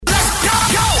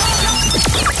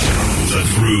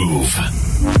Groove.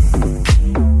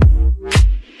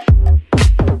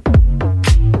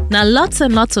 Now, lots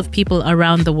and lots of people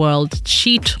around the world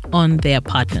cheat on their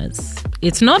partners.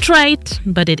 It's not right,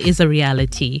 but it is a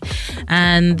reality.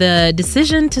 And the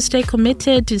decision to stay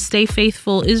committed, to stay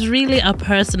faithful, is really a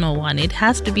personal one. It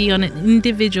has to be on an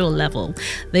individual level.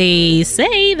 They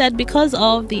say that because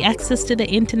of the access to the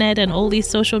internet and all these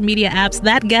social media apps,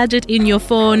 that gadget in your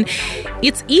phone,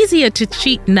 it's easier to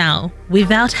cheat now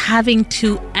without having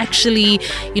to actually,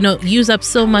 use up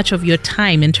so much of your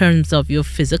time in terms of your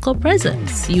physical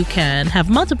presence. You can have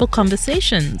multiple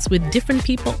conversations with different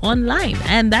people online.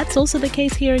 And that's also the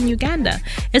case here in Uganda,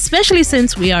 especially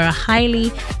since we are a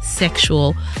highly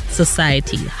sexual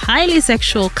society, highly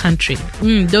sexual country.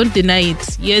 Don't deny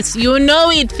it. Yes, you know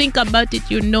it. Think about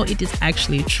it. You know it is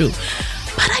actually true.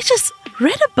 But I just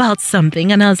read about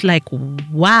something and I was like,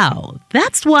 wow,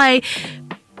 that's why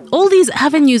all these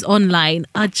avenues online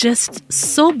are just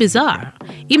so bizarre.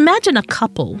 Imagine a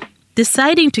couple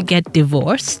deciding to get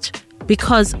divorced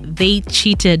because they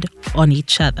cheated on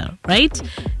each other, right?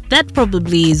 That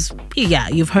probably is,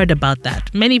 you've heard about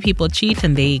that. Many people cheat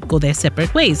and they go their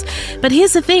separate ways. But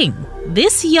here's the thing.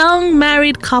 This young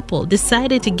married couple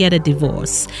decided to get a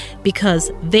divorce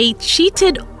because they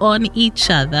cheated on each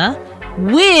other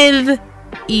with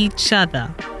each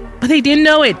other. But they didn't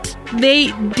know it.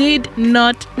 They did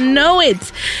not know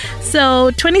it. So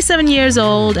 27 years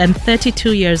old and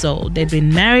 32 years old. They'd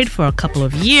been married for a couple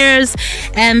of years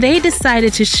and they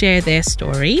decided to share their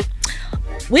story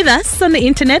with us on the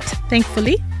internet,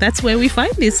 thankfully. That's where we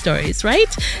find these stories,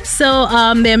 right? So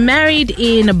they're married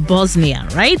in Bosnia,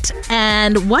 right?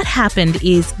 And what happened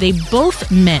is they both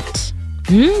met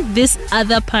this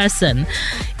other person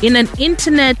in an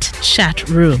internet chat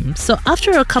room. So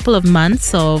after a couple of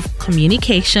months of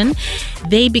communication,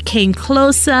 they became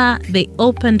closer. They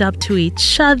opened up to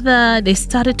each other. They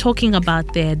started talking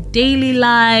about their daily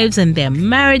lives and their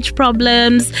marriage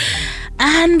problems.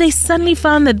 And they suddenly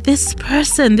found that this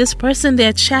person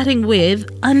they're chatting with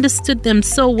understood them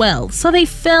so well. So they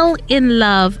fell in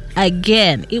love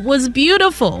again. It was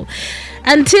beautiful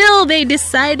until they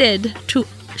decided to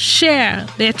share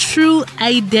their true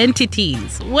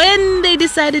identities. When they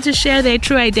decided to share their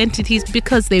true identities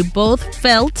because they both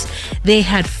felt they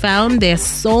had found their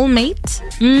soulmate,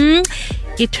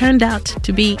 it turned out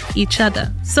to be each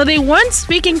other. So they weren't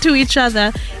speaking to each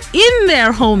other in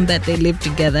their home that they lived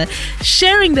together,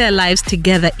 sharing their lives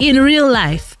together in real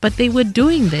life, but they were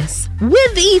doing this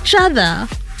with each other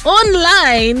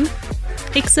online,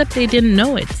 except they didn't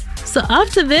know it. So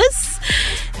after this,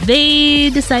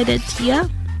 they decided,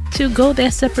 to go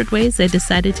their separate ways. They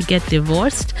decided to get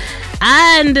divorced.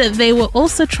 And they were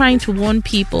also trying to warn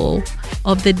people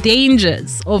of the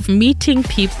dangers of meeting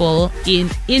people in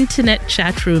internet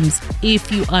chat rooms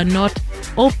if you are not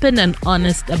open and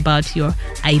honest about your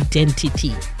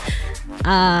identity.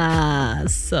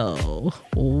 So,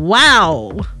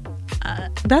 wow.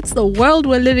 That's the world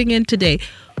we're living in today.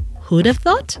 Who'd have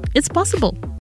thought? It's possible.